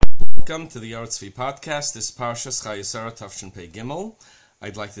Welcome to the Artsvi podcast. This parsha Chayei Sara Tafshin Pei Gimel.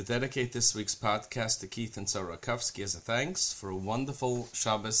 I'd like to dedicate this week's podcast to Keith and Sara Kufsky as a thanks for a wonderful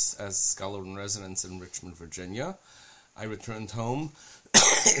Shabbos as scholar in residence in Richmond, Virginia. I returned home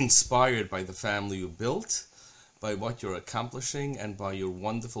inspired by the family you built, by what you're accomplishing, and by your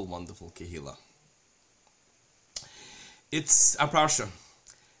wonderful, wonderful kehillah. It's a parsha,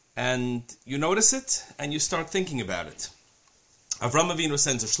 and you notice it, and you start thinking about it. Avram Avinu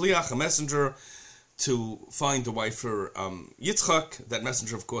sends a shliach, a messenger, to find a wife for Yitzchak. That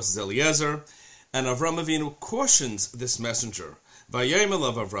messenger, of course, is Eliezer. And Avram Avinu cautions this messenger. Vayomel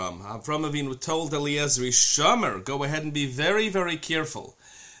of Avram. Avram Avinu told Eliezer, Shomer, go ahead and be very, very careful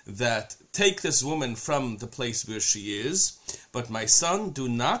that take this woman from the place where she is, but my son, do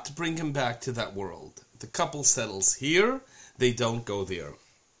not bring him back to that world. The couple settles here, they don't go there.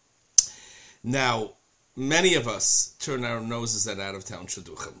 Now, many of us turn our noses at out-of-town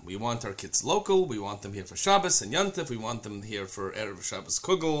shidduchim. We want our kids local, we want them here for Shabbos and Yontif, we want them here for Erev Shabbos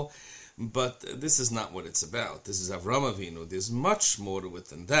Kugel, but this is not what it's about. This is Avram Avinu. There's much more to it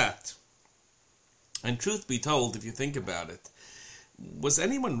than that. And truth be told, if you think about it, was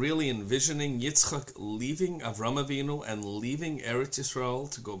anyone really envisioning Yitzchak leaving Avram Avinu and leaving Eretz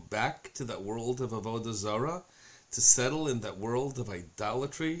Yisrael to go back to that world of Avodah Zarah, to settle in that world of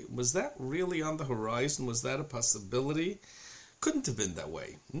idolatry? Was that really on the horizon? Was that a possibility? Couldn't have been that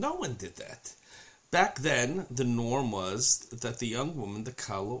way. No one did that. Back then, the norm was that the young woman, the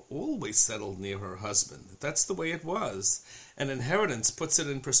Kala, always settled near her husband. That's the way it was. And inheritance puts it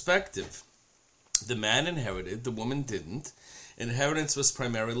in perspective. The man inherited, the woman didn't. Inheritance was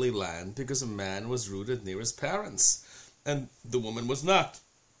primarily land because a man was rooted near his parents, and the woman was not.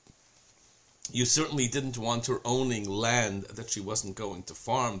 You certainly didn't want her owning land that she wasn't going to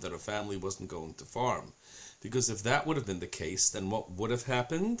farm, that her family wasn't going to farm. Because if that would have been the case, then what would have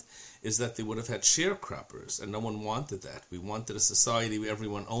happened is that they would have had sharecroppers, and no one wanted that. We wanted a society where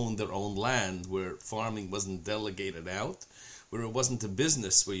everyone owned their own land, where farming wasn't delegated out, where it wasn't a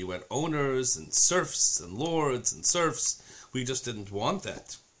business where you had owners and serfs and lords and serfs. We just didn't want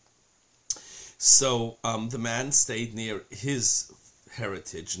that. So the man stayed near his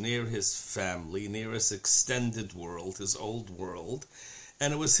heritage, near his family, near his extended world, his old world,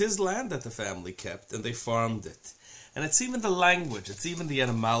 and it was his land that the family kept, and they farmed it. And it's even the language, it's even the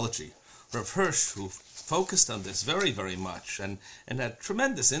etymology. Rav Hirsch, who focused on this very, very much, and had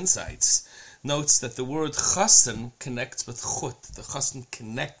tremendous insights, notes that the word chassan connects with chut. The chassan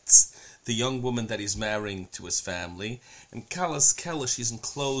connects the young woman that he's marrying to his family, and kalas kela, she's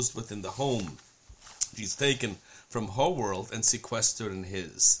enclosed within the home. She's taken from her world and sequestered in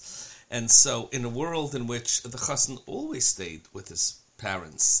his. And so in a world in which the chassan always stayed with his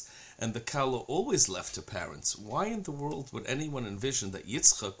parents and the kala always left her parents, why in the world would anyone envision that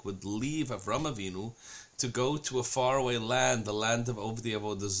Yitzchak would leave Avram Avinu to go to a faraway land, the land of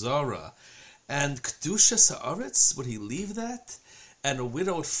Avodah Zarah? And Kedusha Sa'aretz, would he leave that? And a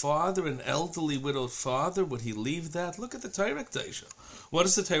widowed father, an elderly widowed father, would he leave that? Look at the Torah Kedusha. What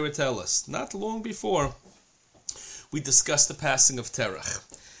does the Torah tell us? Not long before, we discussed the passing of Terach.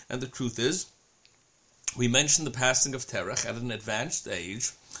 And the truth is, we mentioned the passing of Terach at an advanced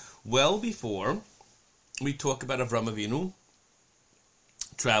age, well before we talk about Avram Avinu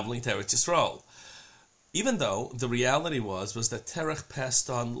traveling to Eretz Yisrael. Even though the reality was that Terach passed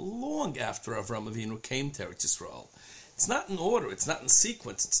on long after Avram Avinu came to Eretz Yisrael. It's not in order, it's not in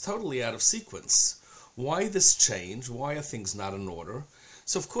sequence, it's totally out of sequence. Why this change? Why are things not in order?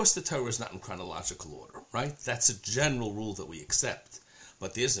 So of course the Torah is not in chronological order, right? That's a general rule that we accept.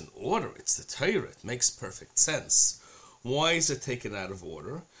 But there's an order, it's the Torah, it makes perfect sense. Why is it taken out of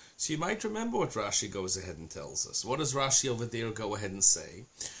order? So you might remember what Rashi goes ahead and tells us. What does Rashi over there go ahead and say?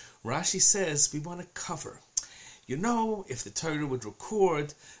 Rashi says we want to cover. You know, if the Torah would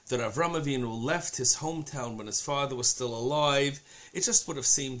record that Avram Avinu left his hometown when his father was still alive, it just would have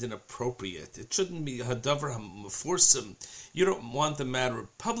seemed inappropriate. It shouldn't be hadavar hamufursim. You don't want the matter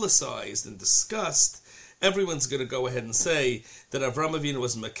publicized and discussed. Everyone's going to go ahead and say that Avram Avinu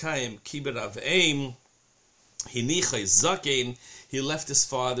was Mekayim Kibbut Avim, Hinichai Zakein. He left his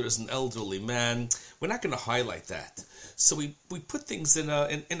father as an elderly man. We're not going to highlight that. So we put things in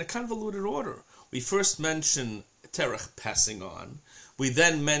a convoluted order. We first mention Terach passing on. We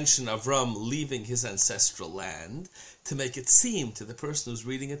then mention Avram leaving his ancestral land to make it seem to the person who's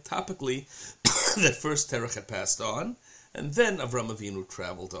reading it topically that first Terach had passed on, and then Avram Avinu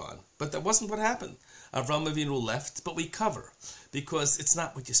traveled on. But that wasn't what happened. Avram Avinu left, but we cover, because it's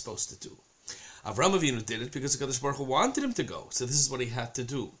not what you're supposed to do. Avram Avinu did it because the Kadosh Baruch Hu wanted him to go, so this is what he had to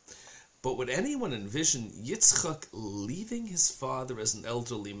do. But would anyone envision Yitzchak leaving his father as an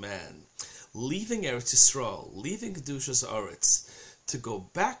elderly man, leaving Eretz Yisrael, leaving Kedushas Aretz, to go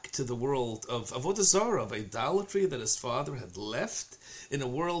back to the world of Avodah Zarah, of idolatry that his father had left, in a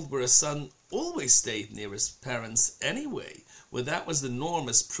world where a son always stayed near his parents anyway, where that was the norm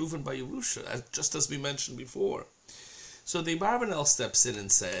as proven by Yerusha, just as we mentioned before. So the Barbanel steps in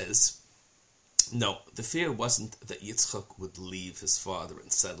and says, no, the fear wasn't that Yitzchak would leave his father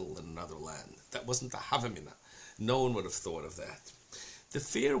and settle in another land. That wasn't the Havamina. No one would have thought of that. The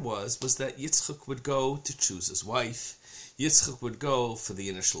fear was that Yitzchak would go to choose his wife. Yitzchak would go for the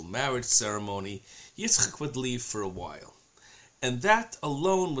initial marriage ceremony. Yitzchak would leave for a while. And that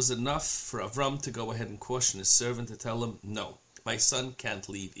alone was enough for Avram to go ahead and caution his servant to tell him, no, my son can't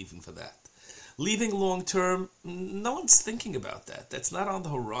leave even for that. Leaving long term, no one's thinking about that. That's not on the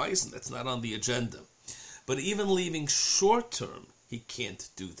horizon. That's not on the agenda. But even leaving short term, he can't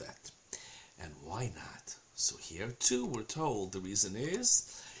do that. And why not? So here too we're told the reason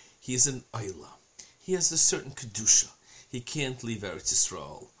is he's an Oila. He has a certain Kedusha. He can't leave Eretz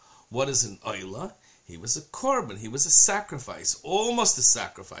Yisrael. What is an Oila? He was a korban. He was a sacrifice, almost a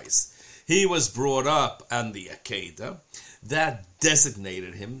sacrifice. He was brought up on the Akedah. That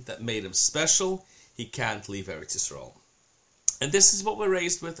designated him, that made him special. He can't leave Eretz Yisrael. And this is what we're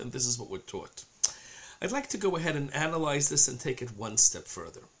raised with, and this is what we're taught. I'd like to go ahead and analyze this and take it one step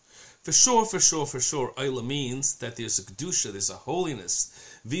further. For sure, Oila means that there's a Kedusha, there's a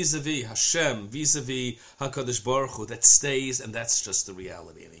holiness, vis-a-vis Hashem, vis-a-vis HaKadosh Baruch Hu, that stays, and that's just the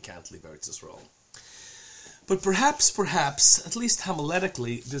reality, and he can't leave Eretz Yisrael. But perhaps, at least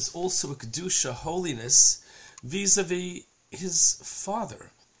homiletically, there's also a Kedusha, holiness, vis-a-vis his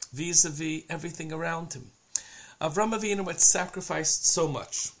father, vis-a-vis everything around him. Avram Avinu had sacrificed so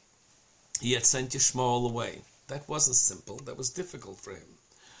much. He had sent Yishmael away. That wasn't simple. That was difficult for him.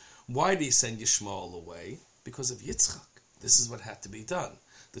 Why did he send Yishmael away? Because of Yitzchak. This is what had to be done.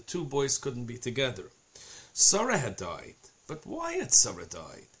 The two boys couldn't be together. Sarah had died. But why had Sarah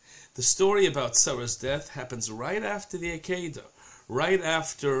died? The story about Sarah's death happens right after the Akedah, right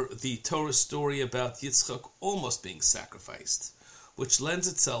after the Torah story about Yitzchak almost being sacrificed, which lends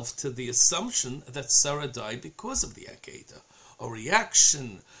itself to the assumption that Sarah died because of the Akedah. A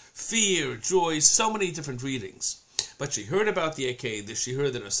reaction, fear, joy, so many different readings. But she heard about the Akedah, she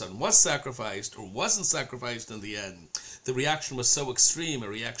heard that her son was sacrificed or wasn't sacrificed in the end. The reaction was so extreme, a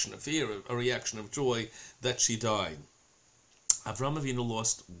reaction of fear, a reaction of joy, that she died. Avram Avinu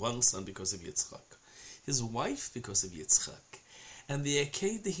lost one son because of Yitzchak, his wife because of Yitzchak, and the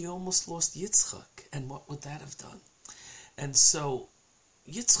Akedah he almost lost Yitzchak, and what would that have done? And so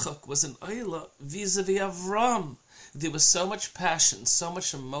Yitzchak was an Oila vis-a-vis Avram. There was so much passion, so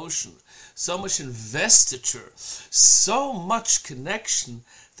much emotion, so much investiture, so much connection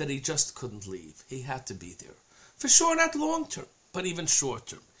that he just couldn't leave. He had to be there. For sure, not long term, but even short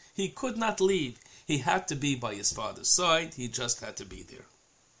term. He could not leave. He had to be by his father's side. He just had to be there.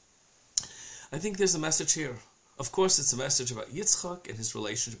 I think there's a message here. Of course, it's a message about Yitzchak and his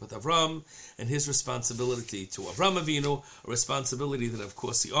relationship with Avram and his responsibility to Avram Avinu, a responsibility that, of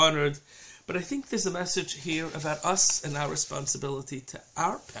course, he honored. But I think there's a message here about us and our responsibility to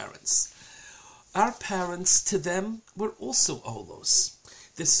our parents. Our parents, to them, were also olos.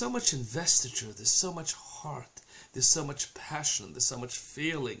 There's so much investiture, there's so much heart, there's so much passion, there's so much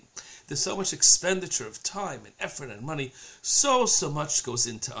feeling, there's so much expenditure of time and effort and money. So much goes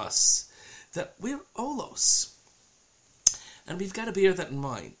into us that we're olos. And we've got to bear that in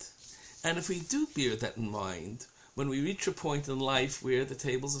mind. And if we do bear that in mind, when we reach a point in life where the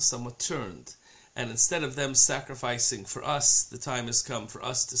tables are somewhat turned, and instead of them sacrificing for us, the time has come for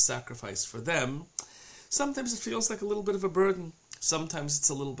us to sacrifice for them, sometimes it feels like a little bit of a burden. Sometimes it's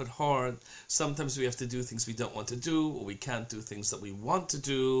a little bit hard. Sometimes we have to do things we don't want to do, or we can't do things that we want to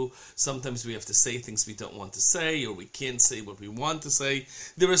do. Sometimes we have to say things we don't want to say, or we can't say what we want to say.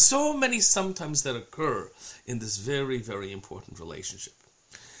 There are so many sometimes that occur in this very, very important relationship.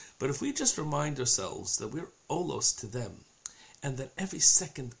 But if we just remind ourselves that we're olos to them, and that every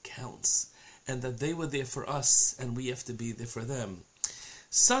second counts, and that they were there for us, and we have to be there for them,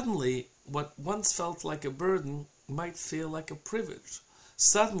 suddenly what once felt like a burden might feel like a privilege.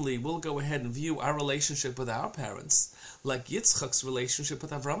 Suddenly we'll go ahead and view our relationship with our parents like Yitzchak's relationship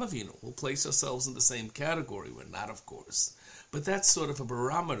with Avram Avinu. We'll place ourselves in the same category. We're not, of course. But that's sort of a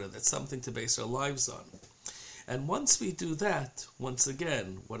barometer. That's something to base our lives on. And once we do that, once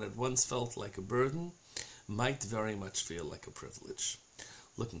again, what had once felt like a burden might very much feel like a privilege.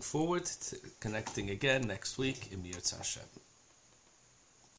 Looking forward to connecting again next week in Yitzchak.